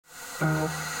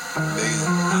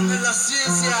Dame la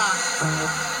ciencia.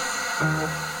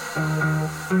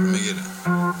 Let me get it.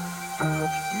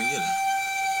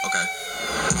 Okay.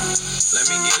 Let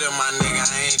me get it, my nigga.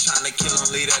 I ain't tryna kill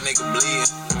him, leave that nigga bleeding.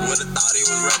 Would've thought he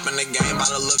was reppin' the game by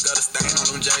the look of the stain on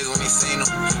them J's when he seen them.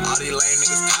 All these lame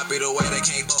niggas copy the way they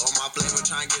can't fuck on my flavor,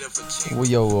 tryna get it for cheap.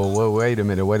 Well, wait a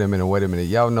minute.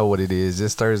 Y'all know what it is.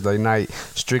 It's Thursday night,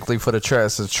 strictly for the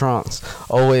Traps and Trunks.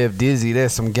 OF Dizzy,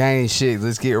 that's some gang shit.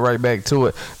 Let's get right back to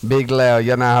it. Big Loud,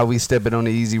 y'all know how we step it on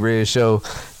the Easy Red Show.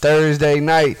 Thursday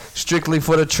night, strictly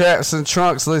for the Traps and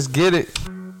Trunks. Let's get it.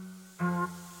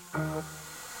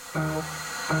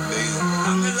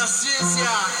 Dame la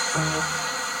ciencia.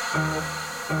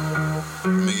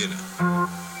 Let me get it.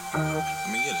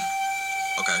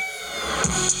 Okay.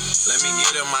 Let me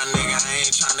get it, my nigga. I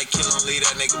ain't tryna kill him, leave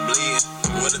that nigga bleeding.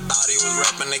 Would've thought he was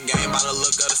reppin' the game by the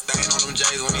look of the stain on them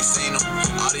J's when he seen them.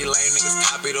 All these lame niggas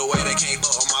copy the way they can't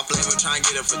fuck on my flavor, tryna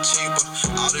get it for cheaper.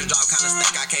 All this drop kinda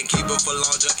stack, I can't keep it for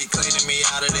long. Junkie cleaning me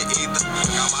out of the ether.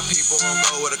 Got my people on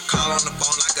go with a call on the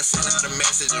phone. I can send out a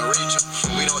message and reach them.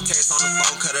 We don't text on the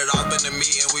phone, cut it off in the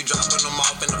meeting. We dropping them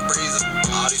off in the freezer.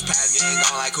 All these pads getting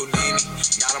gone like Houdini.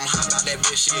 Got them hot out that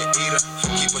bitch, she a eater.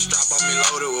 Keep a strap on me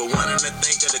loaded with one in the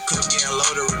think of the clip getting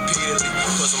loaded repeatedly.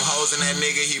 Put some hoes in that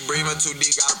nigga, he breathing too deep.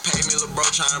 Gotta pay me, lil' bro,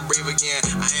 tryna breathe again.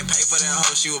 I ain't pay for that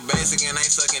hoe, she was basic and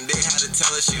ain't sucking dick. Had to tell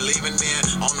her she leaving then.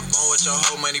 On the phone with your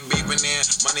hoe, money beeping in.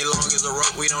 Money long as a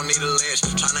rope, we don't need a ledge.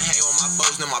 Tryna hang with my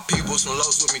folks, then my people. Some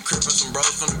lows with me, crippin' some bros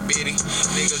from the bitty.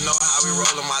 Niggas know how we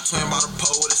rollin'. My twin bought a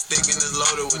pole with a stick and it's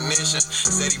loaded with ignition.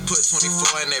 Said he put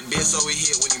 24 in that bitch, so he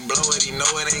hit. When he blow it, he know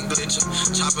it ain't glitchin'.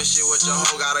 Choppin' shit with your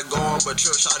hoe, gotta go on, but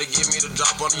Trip try to give me the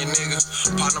drop on your nigga.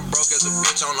 Partner broke as a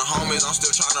bitch on the homies. I'm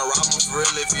still tryna rob him for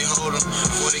real if he hold him.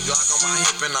 40 Glock on my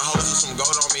hip and the hose with some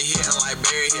gold on me, hitting like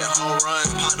Barry hit home runs.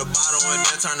 Pop the bottle and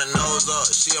then turn the nose up.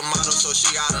 She a model, so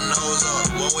she got a nose up.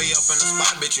 When we up in the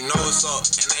spot, bitch, you know what's up.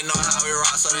 And they know how we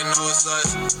rock, so they know it's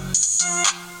us.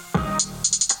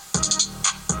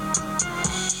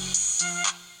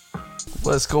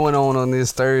 What's going on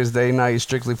this Thursday night,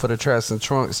 strictly for the Traps and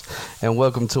Trunks, and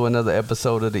welcome to another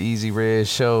episode of the Easy Red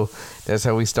Show. That's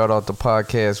how we start off the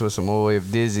podcast with some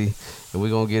OF Dizzy, and we're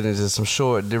gonna get into some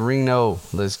short Dorino.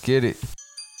 Let's get it.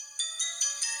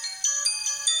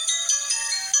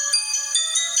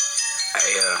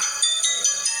 Hey,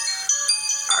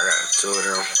 I got two of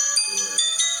them,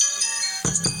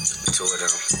 and two of them.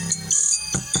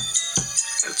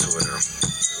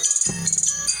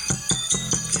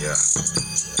 Yeah.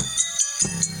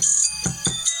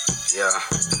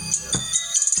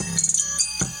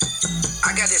 I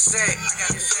got this sack.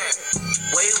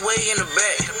 Way in the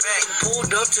back.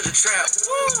 Pulled up to the trap.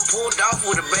 Pulled off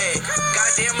with a bag.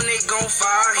 Goddamn a nigga gon'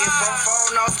 fire. If I'm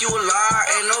falling off, you a liar.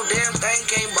 Ain't no damn thing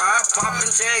came by. Poppin'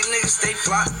 tag, niggas stay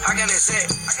fly. I got that sack.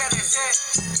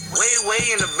 Way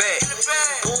in the back.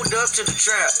 Pulled up to the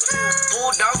trap.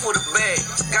 Pulled off with a bag.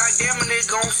 Goddamn a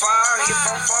nigga gon' fire. If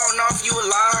I'm falling off, you a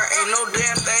liar. Ain't no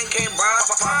damn thing came by.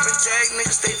 Poppin' tag,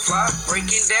 niggas stay fly.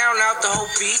 Breaking down out the whole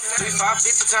beat.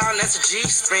 3-5-50 time, that's a G.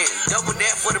 Spent double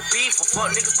that for the beef. For fuck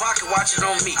niggas pocket watching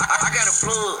on me. I got a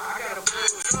plug.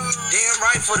 Damn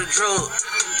right for the drug.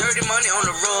 Dirty money on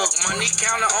the rug. Money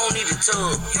counter on need a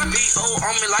tub. B.O.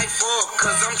 on me like fuck.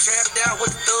 Cause I'm trapped out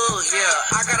with the thug.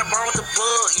 Yeah, I got a bond with the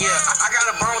plug. Yeah, I got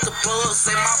a bond with the plug.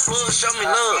 Say my plug, show me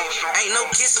love. Ain't no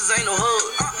kisses, ain't no hug.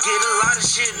 Get a lot of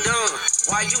shit done.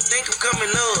 Why you think I'm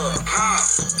coming up?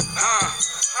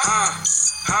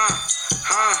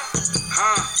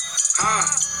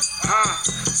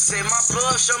 Say my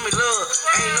blood, show me love.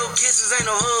 Ain't no kisses, ain't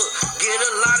no hug. Get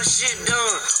a lot of shit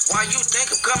done. Why you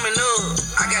think I'm coming up?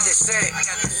 I got that sack.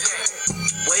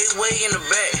 Way in the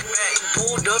back.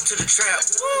 Pulled up to the trap.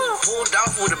 Pulled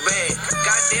off with a bag.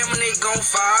 Goddamn a nigga gon'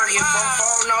 fire. If I'm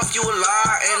falling off, you a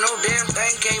liar. Ain't no damn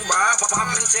thing came by.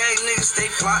 Poppin' tag, niggas stay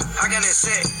fly. I got that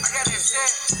sack.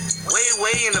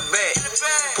 Way in the back.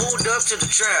 Pulled up to the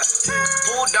trap.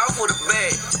 Pulled off with a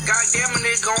bag. Goddamn a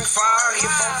nigga gon' fire.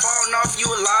 If I'm falling off, you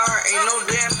a liar. Ain't no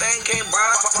damn thing came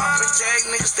by. Poppin' tag,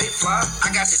 niggas stay fly.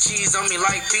 I got the cheese on me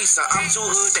like pizza. I'm too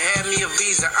hood to have me a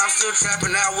visa. I'm still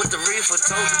trapping out with the reefer.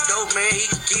 Told the dope man he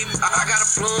can keep it. I got a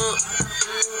plug.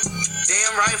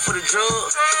 Damn right for the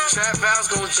drug. Trap house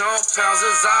gon' jump. Pounds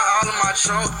of Zod all in my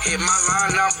trunk. Hit my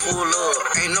line, I'm pull up.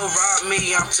 Ain't no rob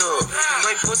me, I'm tough.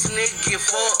 Play pussy nigga, get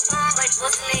fucked.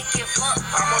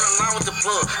 I'm on the line with the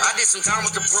plug. I did some time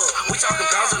with the plug. We talking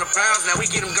pounds on the pounds. Now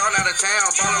we get them gone out of town.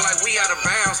 Ballin' like we out of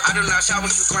bounds. I do not shop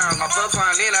with you clowns. My plug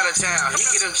flying in out of town. He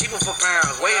get them cheaper for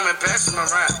pounds. Weigh him and pass him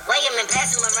around. I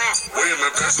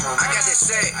got that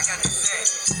sack.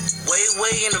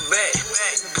 way in the back.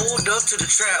 Pulled up to the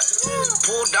trap,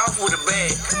 pulled off with a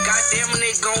bag. Goddamn, a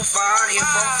nigga gon' fire. If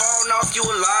I'm falling off, you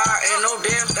a lie. Ain't no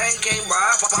damn thing came by.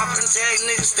 Poppin' tag,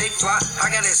 niggas stay fly. I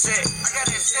got that set.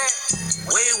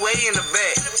 Way in the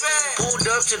back. Pulled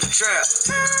up to the trap,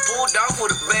 pulled off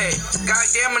with a bag.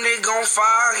 Goddamn, a nigga gon'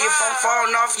 fire. If I'm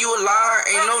falling off, you a lie.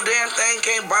 Ain't no damn thing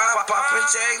came by. Poppin'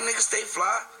 tag, niggas stay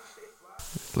fly.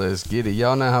 Let's get it.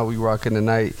 Y'all know how we rockin'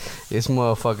 tonight. It's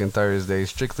motherfucking Thursday,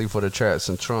 strictly for the traps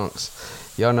and trunks.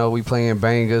 Y'all know we playing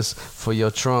bangers for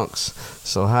your trunks.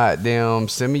 So hot damn,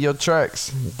 send me your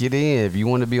tracks. Get in. If you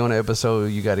want to be on the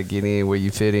episode, you got to get in where you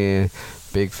fit in.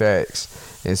 Big facts.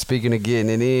 And speaking of getting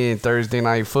it in, Thursday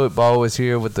night football was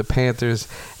here with the Panthers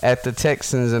at the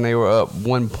Texans, and they were up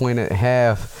 1 point at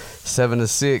half,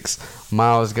 7-6.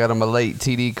 Miles got him a late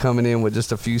TD coming in with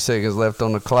just a few seconds left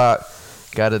on the clock.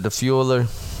 Got a defueler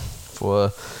for,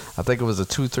 I think it was a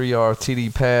 2-3 yard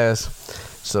TD pass.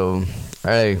 So,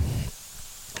 hey,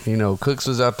 you know, Cooks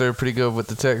was out there pretty good with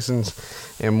the Texans,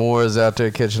 and Moore is out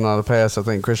there catching all the pass. I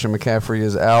think Christian McCaffrey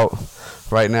is out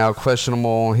right now, questionable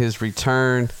on his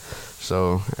return.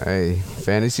 So, hey,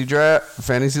 fantasy draft,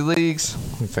 fantasy leagues,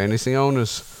 fantasy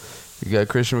owners, you got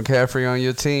Christian McCaffrey on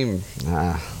your team.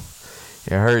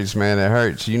 It hurts, man. It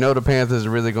hurts. You know the Panthers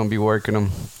are really going to be working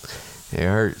them. It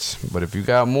hurts. But if you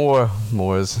got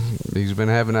he's been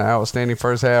having an outstanding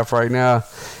first half right now.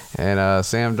 And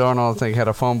Sam Darnold, I think, had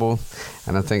a fumble.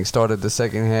 And I think started the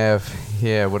second half,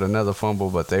 with another fumble.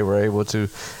 But they were able to,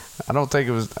 I think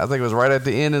it was right at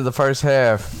the end of the first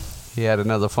half, he had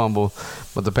another fumble.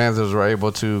 But the Panthers were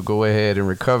able to go ahead and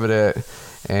recover that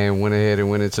and went ahead and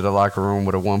went into the locker room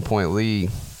with a 1 point lead.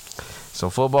 So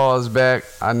football is back.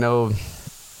 I know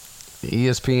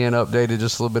ESPN updated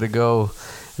just a little bit ago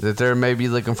that they're maybe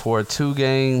looking for a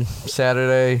 2-game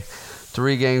Saturday,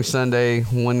 3-game Sunday,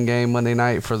 1 game Monday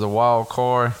night for the wild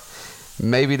card.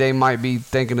 Maybe they might be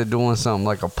thinking of doing something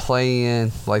like a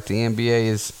play-in, like the NBA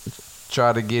is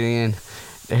trying to get in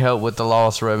to help with the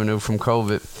lost revenue from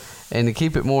COVID, and to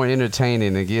keep it more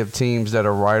entertaining and give teams that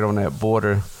are right on that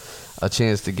border a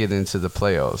chance to get into the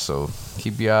playoffs. So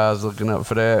keep your eyes looking up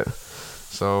for that.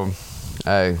 So,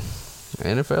 hey,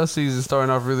 NFL season starting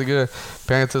off really good.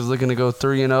 Panthers looking to go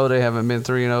 3-0. They haven't been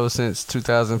 3-0 since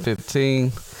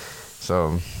 2015.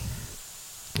 So,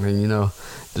 and you know,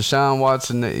 Deshaun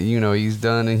Watson, you know, he's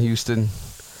done in Houston,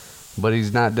 but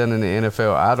he's not done in the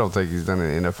NFL. I don't think he's done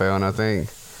in the NFL, and I think,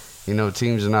 you know,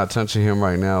 teams are not touching him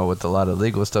right now with a lot of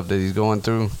legal stuff that he's going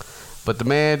through. But the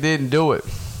man didn't do it.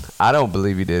 I don't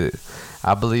believe he did it.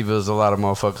 I believe it was a lot of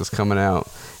motherfuckers coming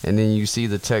out. And then you see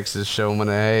the Texas showman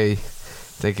that, hey,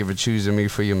 thank you for choosing me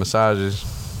for your massages.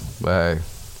 But hey,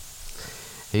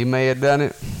 he may have done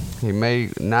it. He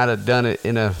may not have done it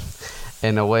in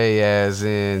a way as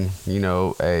in, you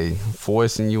know,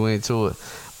 forcing you into it.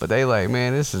 But they like,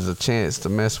 man, this is a chance to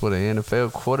mess with an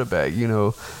NFL quarterback, you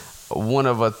know, one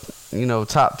of a, you know,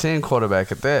 top 10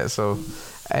 quarterback at that. So,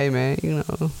 hey, man, you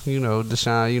know,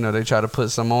 Deshaun, you know, they try to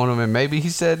put some on him, and maybe he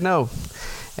said no.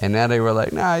 And now they were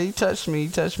like, nah, he touched me,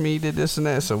 he did this and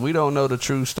that. So we don't know the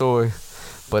true story.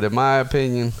 But in my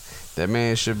opinion, that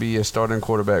man should be a starting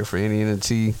quarterback for any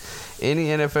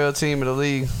NFL team in the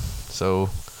league. So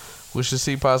we should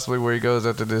see possibly where he goes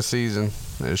after this season.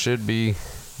 It should be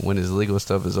when his legal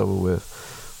stuff is over with.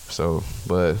 So,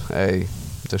 but hey,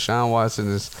 Deshaun Watson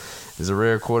is a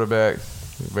rare quarterback,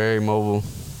 very mobile.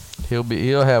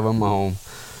 He'll have him home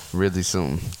really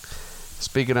soon.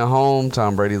 Speaking of home,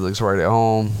 Tom Brady looks right at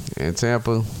home in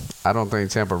Tampa. I don't think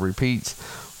Tampa repeats,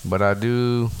 but I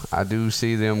do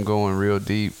see them going real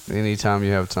deep. Anytime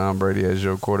you have Tom Brady as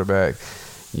your quarterback,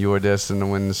 you are destined to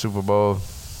win the Super Bowl.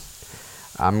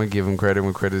 I'm going to give him credit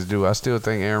when credit's due. I still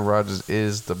think Aaron Rodgers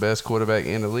is the best quarterback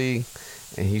in the league,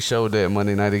 and he showed that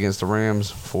Monday night against the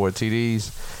Rams, 4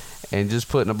 TDs. And just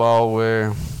putting the ball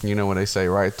where, you know, when they say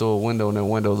right through a window, and that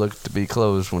window looked to be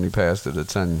closed when he passed it to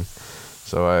Tunyon.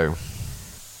 So,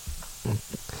 hey,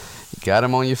 got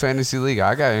him on your fantasy league.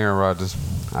 I got Aaron Rodgers.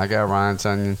 I got Ryan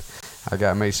Tunyon. I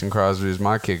got Mason Crosby as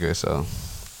my kicker. So,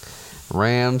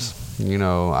 Rams, you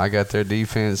know, I got their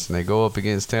defense, and they go up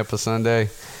against Tampa Sunday.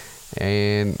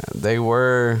 And they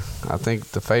were, I think,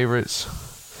 the favorites.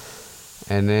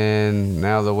 And then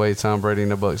now the way Tom Brady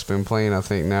and the Bucs been playing, I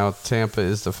think now Tampa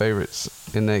is the favorites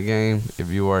in that game. If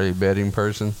you are a betting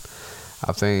person,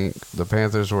 I think the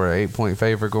Panthers were an 8-point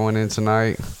favorite going in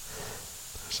tonight.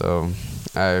 So,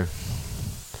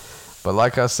 but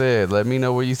like I said, let me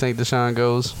know where you think Deshaun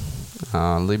goes.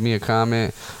 Leave me a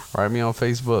comment. Write me on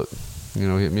Facebook. You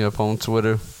know, hit me up on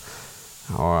Twitter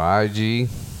or IG.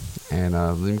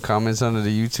 And leave comments under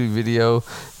the YouTube video.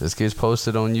 This gets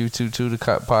posted on YouTube too. The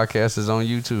podcast is on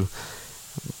YouTube.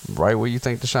 Right where you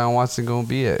think Deshaun Watson gonna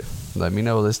be at. Let me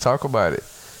know. Let's talk about it.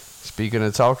 Speaking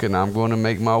of talking, I'm going to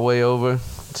make my way over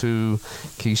to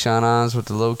Keyshawn Ons with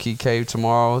the Low Key Cave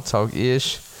tomorrow. Talk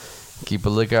ish. Keep a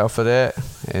lookout for that.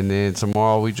 And then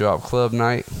tomorrow we drop club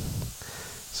night.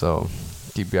 So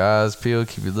keep your eyes peeled.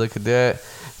 Keep a look at that.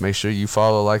 Make sure you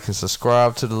follow, like, and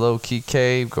subscribe to the Low Key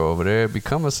Cave. Go over there.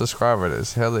 Become a subscriber.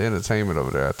 There's hella entertainment over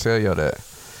there. I tell y'all that.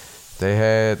 They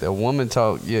had a woman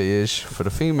talk ish for the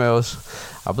females.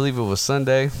 I believe it was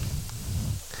Sunday.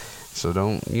 So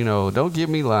don't get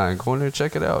me lying. Go in there and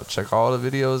check it out. Check all the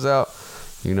videos out.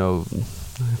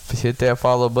 Hit that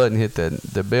follow button. Hit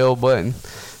the bell button.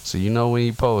 So you know when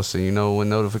you post. So you know when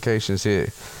notifications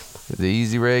hit. The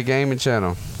Easy Red Gaming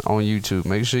channel on YouTube.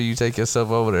 Make sure you take yourself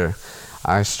over there.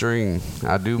 I stream.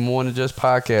 I do more than just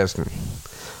podcasting.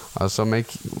 Also,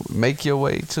 make your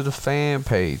way to the fan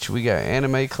page. We got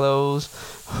anime clothes,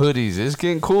 hoodies. It's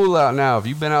getting cool out now. If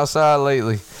you've been outside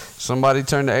lately, somebody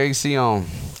turn the AC on.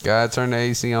 Gotta turn the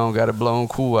AC on. Got it blowing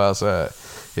cool outside.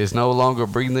 It's no longer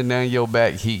breathing down your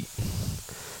back heat.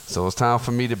 So it's time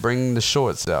for me to bring the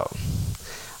shorts out.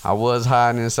 I was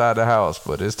hiding inside the house,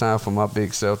 but it's time for my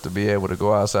big self to be able to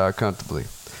go outside comfortably.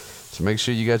 So make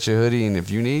sure you got your hoodie, and if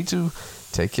you need to,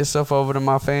 take yourself over to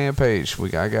my fan page.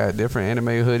 I got different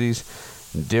anime hoodies,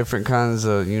 different kinds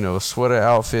of, sweater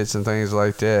outfits and things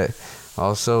like that.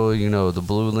 Also, the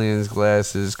blue lens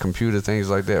glasses, computer, things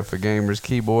like that for gamers,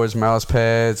 keyboards, mouse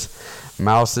pads,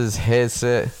 mouses,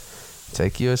 headset.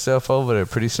 Take yourself over there.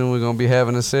 Pretty soon we're going to be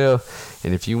having a sale.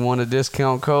 And if you want a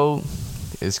discount code,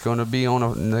 it's going to be on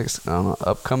an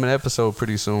upcoming episode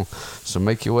pretty soon. So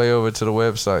make your way over to the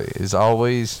website. It's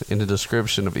always in the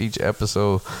description of each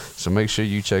episode. So make sure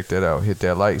you check that out. Hit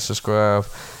that like, subscribe.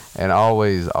 And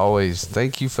always,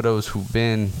 thank you for those who've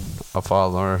been a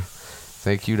follower.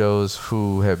 Thank you those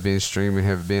who have been streaming,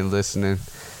 have been listening.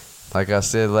 Like I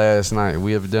said last night,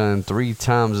 we have done 3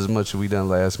 times as much as we done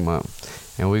last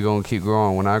month. And we're going to keep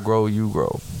growing. When I grow, you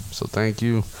grow. So thank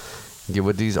you. Get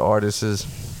with these artists.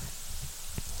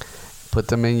 Put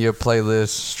them in your playlist,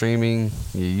 streaming,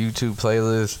 your YouTube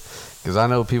playlist. Because I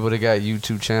know people that got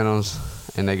YouTube channels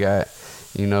and they got,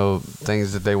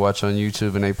 things that they watch on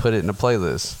YouTube and they put it in a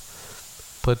playlist.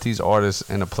 Put these artists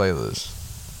in a playlist.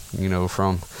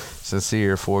 From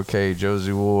Sincere, 4K,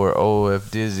 Josie Ward,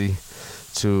 OF Dizzy,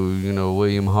 to,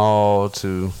 William Hall,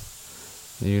 to,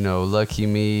 Lucky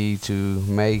Me, to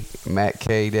Matt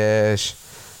K Dash,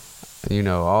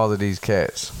 all of these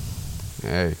cats.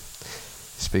 Hey.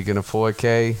 Speaking of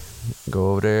 4K,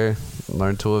 go over there,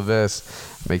 learn to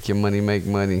invest, make your money make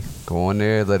money. Go on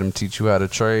there, let them teach you how to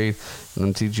trade, let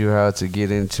them teach you how to get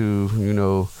into,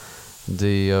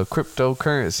 the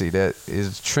cryptocurrency that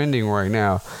is trending right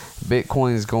now.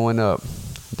 Bitcoin is going up.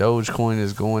 Dogecoin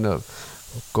is going up.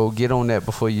 Go get on that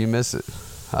before you miss it.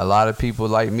 A lot of people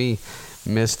like me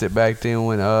missed it back then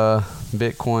when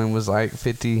Bitcoin was like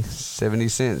 50, 70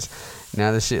 cents.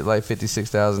 Now the shit like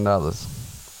 $56,000.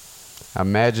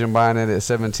 Imagine buying it at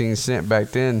 17 cents back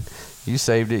then. You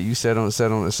saved it, you set on it,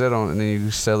 and then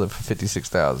you sell it for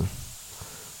 56,000.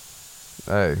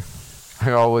 Hey,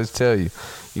 I always tell you,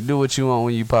 you do what you want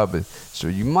when you pop it. So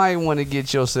you might want to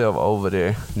get yourself over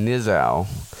there, Nizow,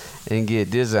 and get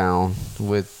Dizow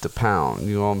with the pound.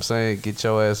 You know what I'm saying? Get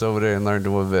your ass over there and learn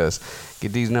to invest.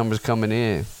 Get these numbers coming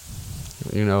in.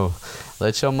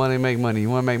 Let your money make money. You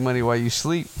want to make money while you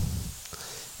sleep?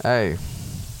 Hey,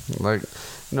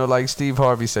 like Steve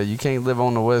Harvey said, you can't live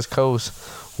on the West Coast,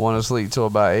 want to sleep till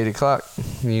about 8 o'clock.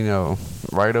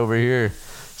 Right over here,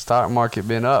 stock market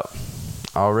been up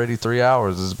already 3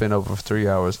 hours. It's been over for 3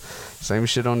 hours. Same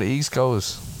shit on the East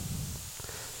Coast.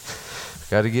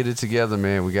 Got to get it together,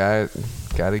 man. We got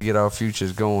to get our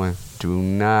futures going. Do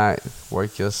not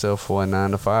work yourself for a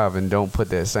 9 to 5, and don't put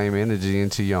that same energy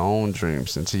into your own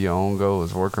dreams, into your own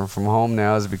goals. Working from home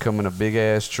now is becoming a big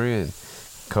ass trend.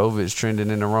 COVID's trending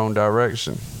in the wrong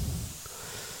direction.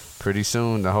 Pretty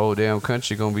soon, the whole damn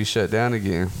country gonna be shut down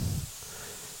again.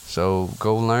 So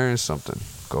go learn something.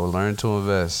 Go learn to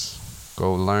invest.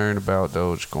 Go learn about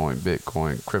Dogecoin,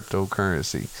 Bitcoin,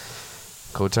 cryptocurrency.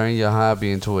 Go turn your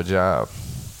hobby into a job.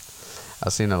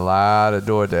 I've seen a lot of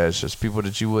DoorDashers, people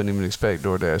that you wouldn't even expect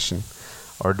DoorDashing,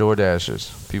 or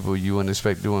DoorDashers, people you wouldn't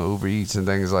expect doing Uber Eats and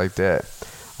things like that.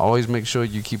 Always make sure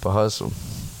you keep a hustle.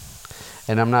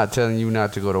 And I'm not telling you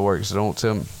not to go to work, so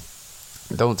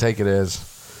don't take it as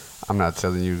I'm not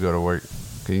telling you to go to work.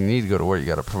 Because you need to go to work, you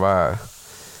got to provide.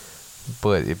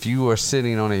 But if you are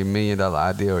sitting on $1 million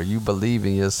idea, or you believe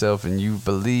in yourself and you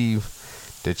believe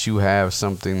that you have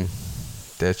something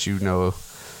that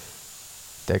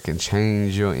that can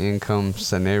change your income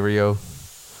scenario,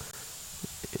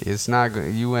 it's not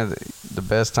you in the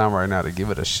best time right now to give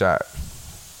it a shot.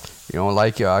 You don't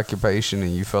like your occupation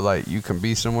and you feel like you can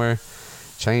be somewhere,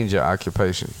 change your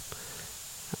occupation.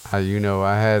 I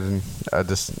had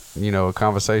a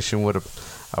conversation with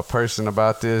a person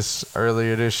about this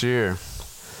earlier this year.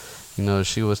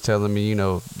 She was telling me,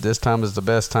 this time is the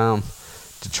best time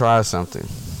to try something.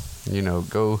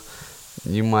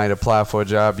 You might apply for a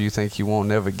job you think you won't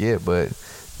never get, but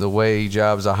the way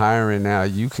jobs are hiring now,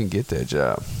 you can get that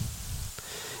job.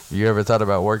 You ever thought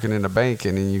about working in a bank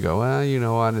and then you go, well,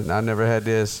 I never had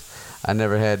this, I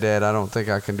never had that, I don't think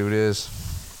I can do this,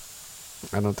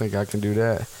 I don't think I can do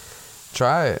that.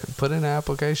 Try it. Put in an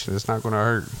application. It's not going to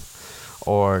hurt.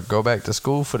 Or go back to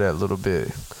school for that little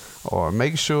bit. Or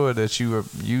make sure that you are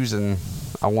using,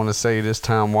 I want to say this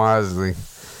time wisely,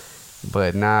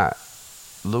 but not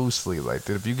loosely like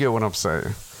that, if you get what I'm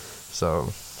saying.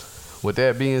 So, with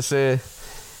that being said,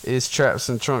 it's Traps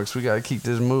and Trunks. We got to keep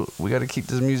this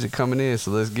music coming in,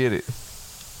 so let's get it.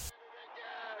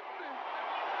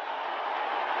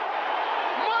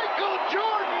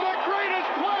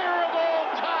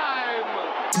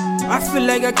 I feel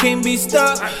like I can't be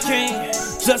stopped.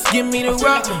 Just give me the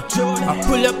rock. I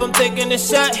pull up, I'm taking a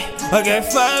shot. I got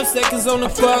 5 seconds on the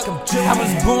clock. I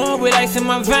was born with ice in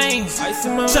my veins.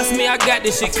 Trust me, I got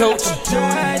this shit, coach.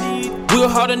 We'll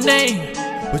hold a name,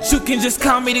 but you can just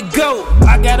call me the GOAT.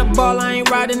 I got a ball, I ain't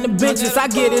riding the benches. I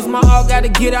get it's my all, gotta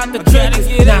get out the trenches.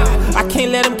 Nah, I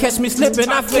can't let them catch me slipping.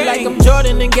 I feel like I'm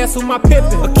Jordan, and guess who my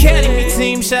Pippen? Academy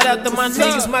team, shout out to my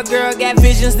niggas. My girl got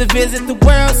visions to visit the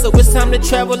world, so it's time to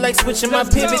travel like switching my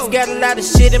pivots. Got a lot of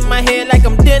shit in my head like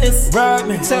I'm Dennis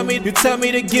Rodman. You tell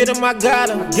me to get him, I got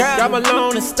him. I'm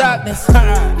alone in Stockness.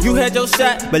 You had your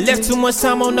shot, but left too much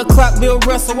time on the clock. Bill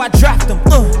Russell, I dropped him.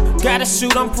 Gotta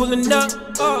shoot, I'm pulling up.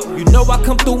 You know I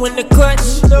come through in the clutch.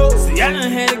 See, I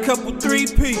done had a couple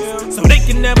 3Ps, so they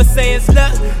can never say it's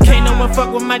luck. Can't no one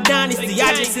fuck with my dynasty.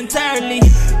 I just entirely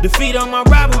defeat all my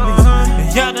rivalries.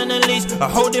 And y'all done unleashed a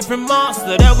whole different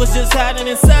monster that was just hiding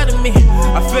inside of me.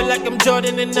 I feel like I'm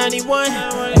Jordan in 91,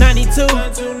 92,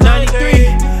 93.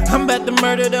 I'm about to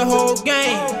murder the whole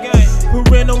game.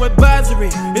 Parental advisory,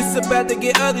 it's about to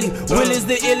get ugly. Will is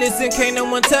the illest and can't no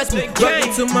one touch me.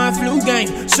 Welcome to my flu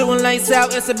game, showing lights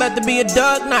out, it's about to be a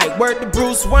dark night. Word to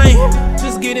Bruce Wayne,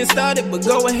 just getting started, but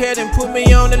go ahead and put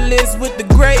me on the list with the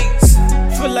greats.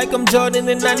 Feel like I'm Jordan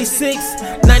in 96,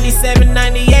 97,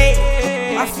 98.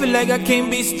 I feel like I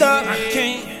can't be stopped.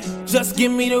 Just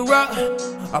give me the rock.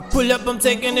 I pull up, I'm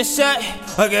taking a shot.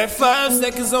 I got 5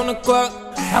 seconds on the clock.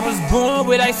 I was born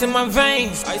with ice in my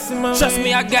veins. Trust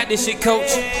me, I got this shit,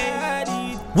 coach.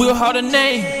 We'll hold a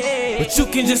name, but you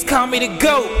can just call me the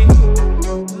GOAT.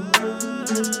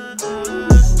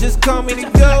 Just call me the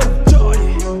GOAT.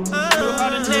 We'll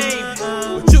hold a name,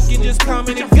 but you can just call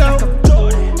me the GOAT.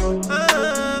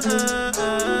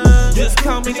 Just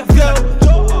call me the GOAT.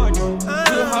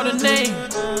 We'll hold a name,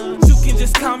 but you can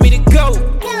just call me the GOAT.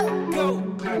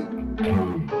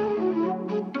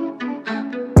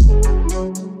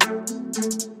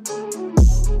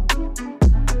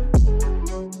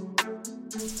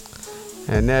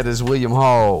 And that is William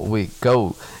Hall with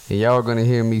GOAT. And y'all are going to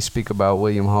hear me speak about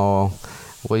William Hall.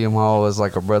 William Hall is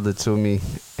like a brother to me.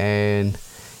 And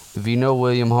if you know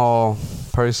William Hall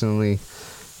personally,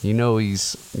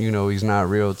 he's not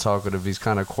real talkative. He's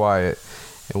kind of quiet.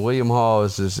 And William Hall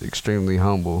is just extremely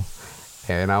humble.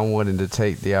 And I wanted to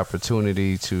take the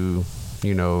opportunity to,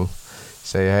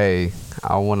 say, hey,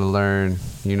 I want to learn,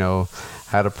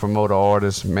 how to promote an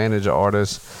artist, manage an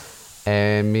artist.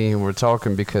 And me and him were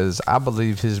talking because I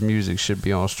believe his music should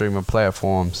be on streaming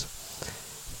platforms.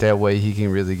 That way he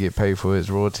can really get paid for his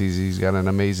royalties. He's got an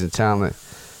amazing talent.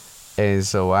 And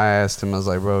so I asked him, I was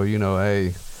like, bro,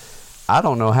 hey, I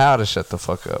don't know how to shut the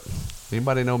fuck up.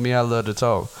 Anybody know me? I love to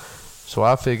talk. So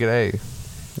I figured, hey,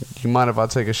 you mind if I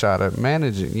take a shot at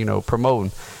managing,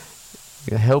 promoting,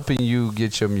 helping you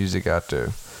get your music out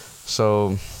there.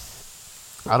 So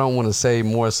I don't want to say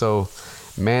more so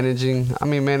managing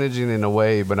in a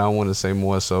way, but I want to say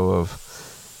more so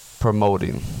of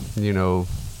promoting,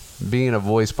 being a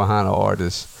voice behind an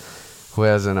artist who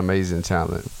has an amazing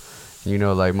talent.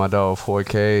 Like my dog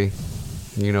 4K,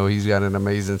 he's got an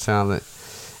amazing talent,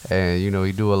 and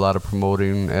he do a lot of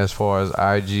promoting as far as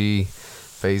IG,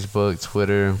 Facebook,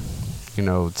 Twitter,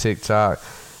 TikTok.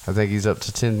 I think he's up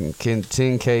to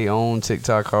 10K on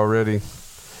TikTok already.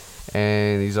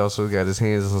 And he's also got his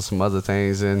hands on some other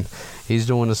things, and he's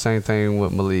doing the same thing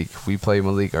with Malik. We played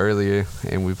Malik earlier,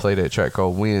 and we played that track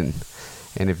called Win.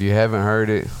 And if you haven't heard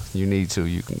it, you need to.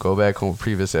 You can go back on a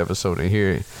previous episode and hear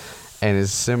it. and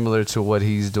it's similar to what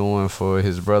he's doing for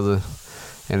his brother,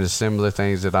 and the similar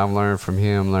things that I've learned from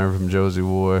him, learned from Josie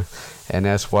Ward, and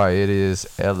that's why it is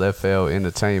LFL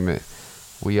Entertainment.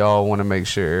 We all want to make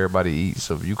sure everybody eats.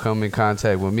 So if you come in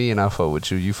contact with me and I fuck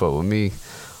with you, you fuck with me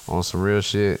on some real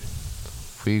shit,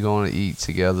 we gonna eat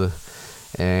together.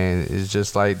 And it's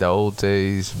just like the old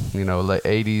days, you know, like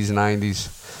 80s,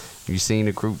 90s. You seen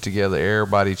the group together,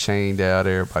 everybody chained out,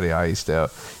 everybody iced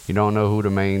out. You don't know who the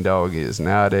main dog is.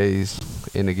 Nowadays,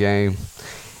 in the game,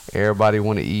 everybody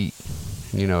want to eat.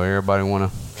 You know, everybody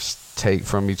want to take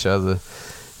from each other.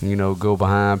 You know, go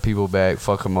behind people back,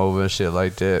 fuck them over and shit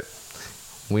like that.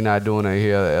 We not doing it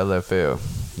here at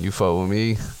LFL. You fuck with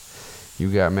me,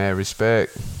 you got mad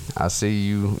respect. I see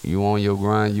you on your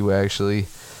grind, you actually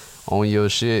on your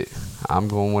shit. I'm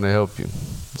going to want to help you.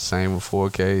 Same with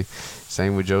 4K,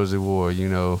 same with Josie Ward, you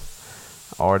know,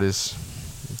 artists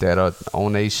that are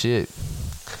on they shit.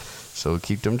 So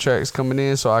keep them tracks coming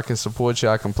in so I can support you,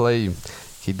 I can play you.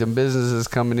 Keep them businesses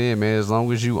coming in, man, as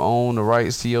long as you own the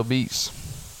rights to your beats.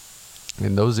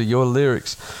 And those are your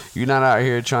lyrics. You're not out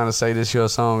here trying to say this your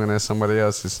song and that's somebody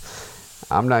else's.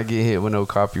 I'm not getting hit with no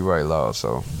copyright law,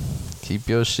 so keep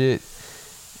your shit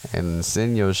and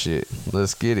send your shit.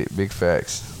 Let's get it, big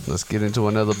facts. Let's get into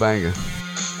another banger.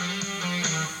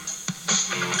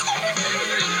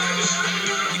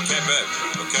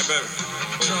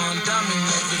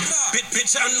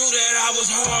 Bitch, I knew that I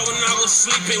was hard when I was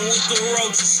sleeping with the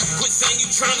roaches. Quit saying you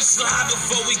tryna slide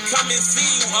before we come and see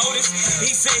you, Otis.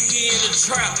 He said he in the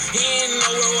trap, he ain't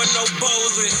nowhere with no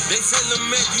bows with. They said to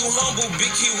make you humble, big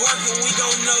keep working, we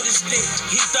gon' notice that.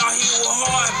 He thought he was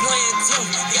hard, playing tough,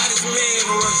 got his man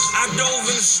rush. I dove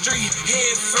in the street,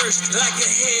 head first, like a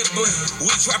headbutt.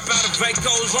 We trap out of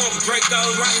Vacos on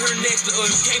Dracos right here next to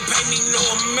us. You can't pay me no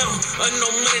amount or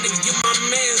no money to get my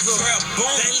mans up. Trap boom,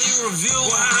 daily review,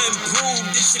 how I improve.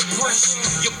 This shit fresh.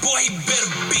 Your boy, he better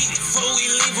beat it before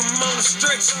we leave him on the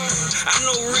stretch. I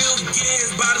know real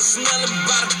gas by the smell and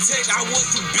by the tech. I was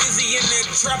too busy in that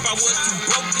trap. I was too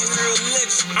broke to real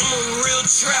ledge. I'm a real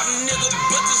trap nigga,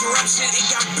 but this rap shit, it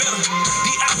got better.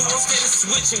 The iPhone steady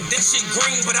switching. That shit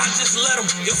green, but I just let them.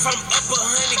 If I'm up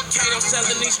 100K, I'm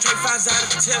selling these straight fives out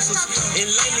of Teslas. And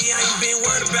lately, I ain't been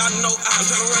worried about no ops.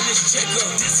 Tryna run this check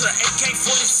up. This is an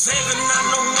AK-47, not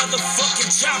no motherfucking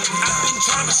chopper. I've been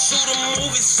trying to shoot a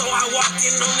movie, so I walked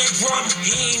in on that drama.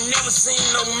 He ain't never seen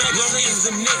no magazines,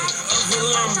 the nigga of a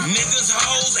llama. Niggas,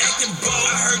 hoes, acting bold.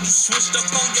 I heard you switched up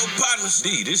on your partners.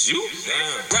 D, this you?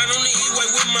 Damn. Ride on the E-way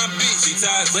with my bitch. She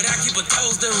tired, but I keep her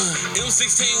toes done.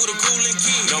 M16 with a cooling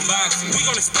key. No boxing. We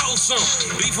gon' expose some.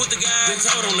 Beef with the guy, then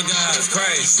told on the guy. That's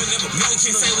crazy. Should never no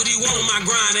can say what he want on my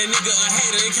grind. That nigga a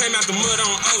hater. It came out the mud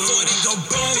on O. So it go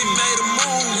boom. He made a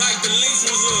move like the lease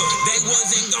was up. They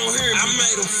wasn't gon' hear me. I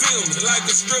made them feel me like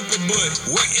a stripper, but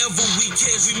wherever we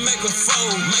catch, we make them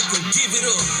fold, make them give it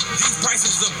up. These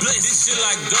prices are blessed. This shit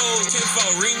like gold.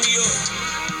 10-4, ring me up.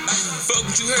 Fuck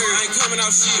what you heard, I ain't coming out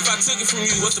shit. If I took it from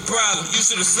you, what's the problem? You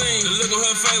should've seen the look on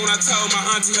her face when I told my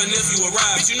auntie her nephew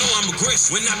arrived. Bitch, you know I'm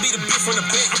aggressive. When I beat a bitch from the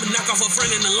back, I'ma knock off her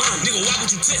friend in the line. Nigga, why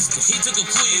would you test it? He took a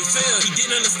quit and failed. He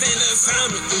didn't understand the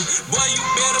assignment. Boy, you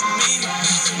better beat it.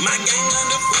 My gang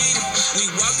undefeated. We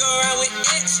walk around with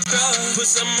extra. Put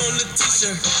something on the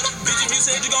t-shirt. Bitch, if you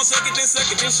said you gon' suck it, then suck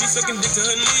it. Then she sucking dick to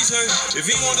her knees hurt. If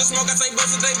he want to smoke, I say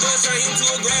bust it, they bust straight into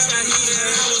a grass. Now he said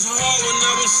I was hard when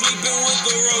I was sleeping with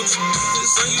the roach.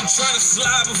 So you tryna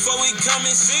slide before we come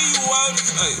and see you out.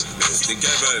 Hey, okay,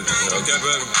 baby. Okay,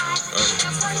 baby.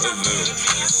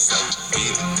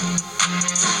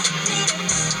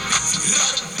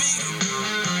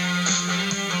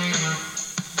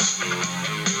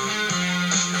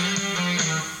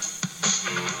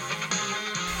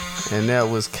 And that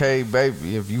was K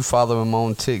Baby. If you follow him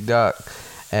on TikTok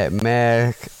at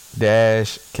Mac-K,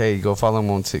 go follow him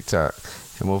on TikTok.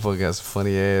 And motherfucker got some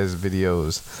funny ass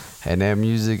videos. And that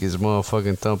music is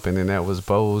motherfucking thumping. And that was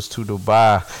Bows to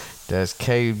Dubai. That's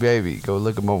K Baby. Go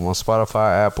look him up on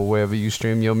Spotify, Apple, wherever you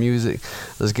stream your music.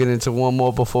 Let's get into one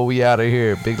more before we out of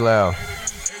here. Big Loud.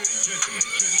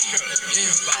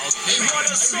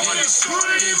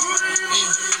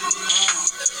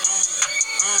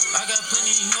 I got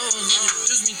plenty hoes,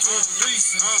 introduce me to a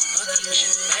threesome. I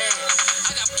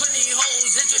got plenty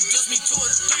hoes, introduce me to a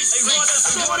threesome. I got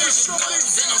plenty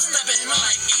goals, and I'm stepping on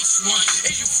like each one.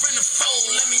 Is you friend or foe?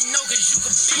 Let me know, cause you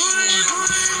could be one. You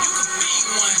could be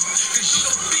one, cause you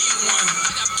could be one.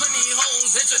 I got plenty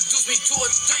hoes, introduce me to a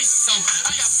threesome.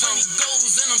 I got plenty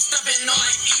goals, and I'm stepping on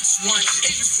like each one.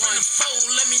 Is you friend or foe?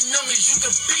 Let me know, cause you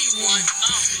could be one.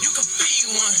 You could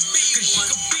be one, cause you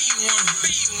could be one.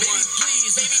 Baby,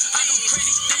 please, I do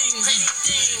crazy things.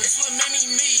 It's what made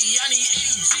me me. I need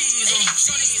 80 G's.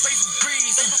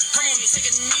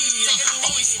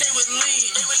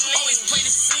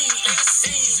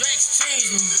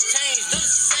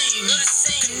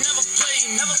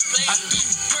 I do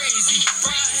you crazy.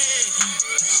 Fried head.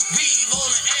 Weave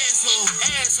on an asshole.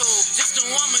 Just the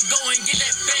woman go and get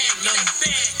that bag, yo.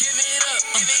 Give it up. I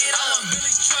want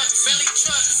Billy Trucks.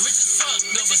 Rich as fuck,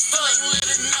 no, but still ain't lit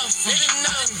enough. Did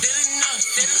enough. I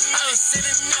done said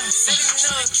enough.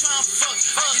 Tryna fuck. I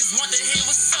just want to hear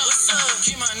what's up.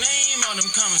 Keep my name on them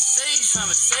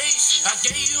conversations. I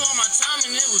gave you all my time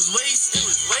and it was wasted.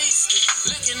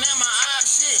 Looking at my eyes,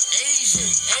 shit,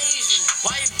 Asian.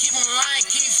 Why you keep on lying,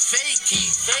 keep faking.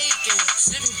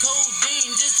 Sipping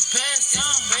codeine just to pass time.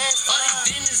 All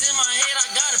these demons in my head, I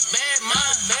got a bad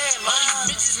mind. All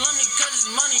these bitches love me cause it's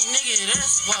money, nigga,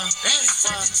 that's why.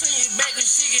 Turn your back when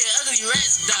she get ugly,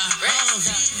 rats die.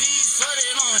 VVs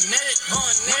flooded on net.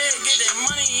 When you get that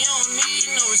money, you don't need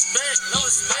no respect. Why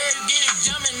you get it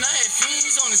jumping, I had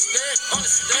fiends on the step.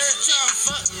 Bitch tryna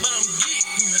fuck, but I'm geek.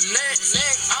 Relax. I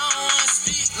don't wanna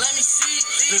speak, let me see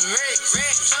the wreck.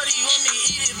 Shorty want me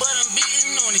eat it, but I'm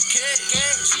beating on the cat.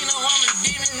 She know I'm a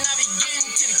demon, I be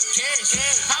getting to the cash.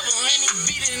 Hop on any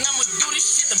beat and I'ma do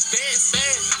this shit the best. I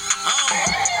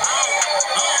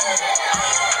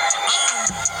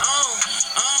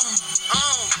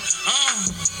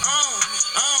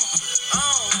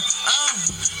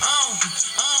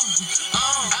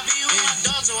be with my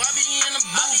dogs, so I be in the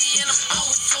booth. I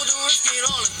was told to risk it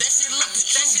all. If that shit look the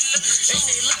truth. They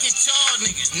say look at y'all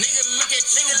niggas. Nigga look at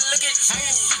you. I can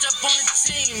switch up on the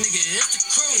team, nigga. It's the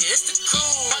crew.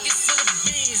 Pockets full of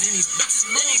beans and these bitches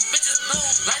blue.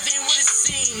 Life ain't what it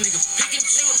seems, nigga. Pick and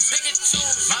choose.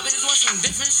 My bitches want some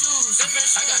different shoes. I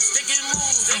got stick and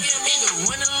moves. Either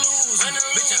win or lose.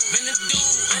 Bitch, I been a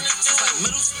dude. Just like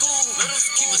middle school.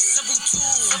 Keep a simple tool.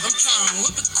 I'm trying to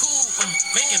whip it cool.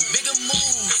 Making bigger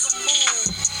moves.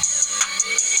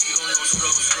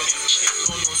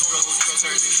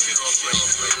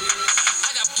 I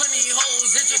got plenty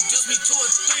hoes, introduce me to a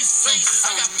threesome. I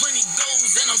got plenty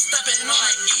goals and I'm stepping on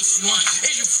like each one.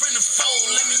 Is you friend or foe?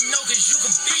 Let me know cause you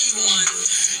could be one.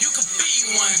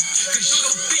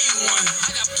 I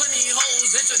got plenty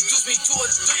hoes, introduce me to a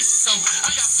threesome. I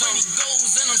got plenty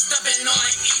goals and I'm stepping on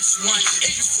like each one.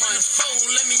 Is you friend or foe?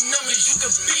 Let me know cause you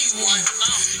could be one.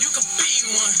 You could be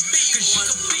one. Cause you could be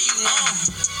one.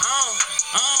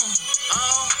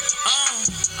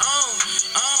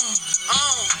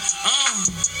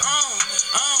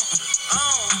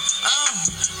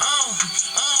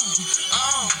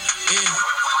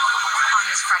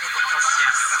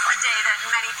 A day that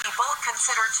many people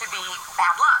consider to be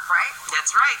bad luck, right?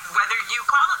 That's right. Whether you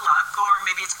call it luck or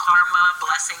maybe it's karma,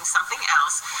 blessing, something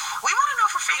else, we want to know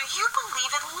for faith, do you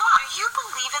believe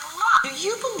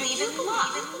in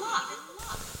luck?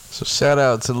 So shout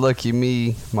out to Lucky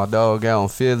Me, my dog out in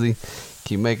Philly.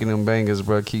 Keep making them bangers,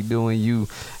 bro. Keep doing you.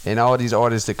 And all these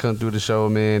artists that come through the show,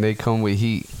 man, they come with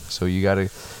heat. So you gotta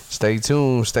stay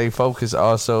tuned, stay focused.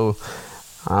 Also,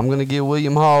 I'm gonna get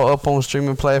William Hall up on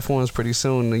streaming platforms pretty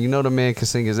soon. You know the man can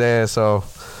sing his ass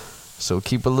off. So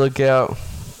keep a lookout.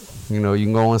 You know, you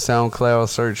can go on SoundCloud,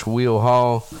 search Will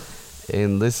Hall,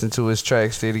 and listen to his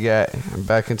tracks that he got.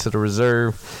 Back into the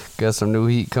reserve. Got some new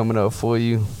heat coming up for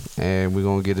you. And we're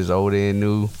gonna get his old and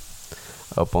new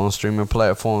up on streaming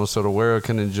platforms so the world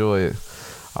can enjoy it.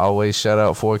 Always shout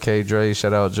out 4K Dre,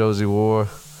 shout out Josie War.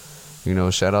 You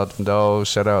know, shout out them dogs,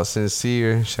 shout out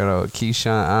Sincere, shout out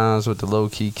Keyshawn Irons with the Low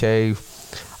Key Cave.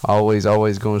 Always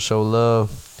gonna show love.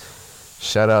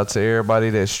 Shout out to everybody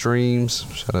that streams.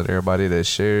 Shout out to everybody that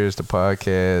shares the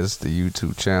podcast, the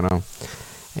YouTube channel.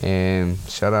 And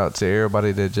shout out to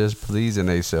everybody that just believes in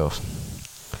themselves.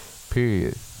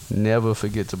 Period. Never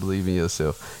forget to believe in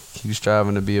yourself. Keep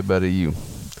striving to be a better you.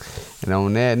 And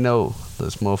on that note,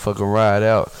 let's motherfucking ride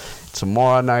out.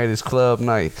 Tomorrow night is club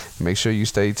night. Make sure you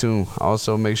stay tuned.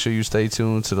 Also, make sure you stay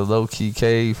tuned to the Low Key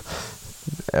Cave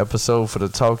episode for the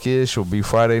Talk Ish. Will be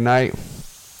Friday night.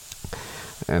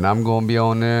 And I'm going to be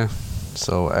on there.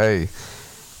 So, hey,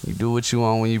 you do what you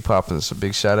want when you poppin'. So,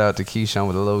 big shout out to Keyshawn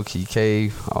with the Low Key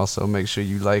Cave. Also, make sure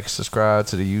you like, subscribe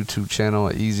to the YouTube channel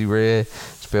at Easy Red.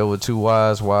 Spelled with 2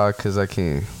 Y's. Why? Because I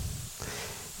can.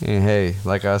 And, hey,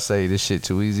 like I say, this shit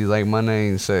too easy like my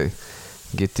name say.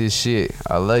 Get this shit.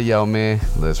 I love y'all, man.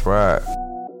 Let's ride.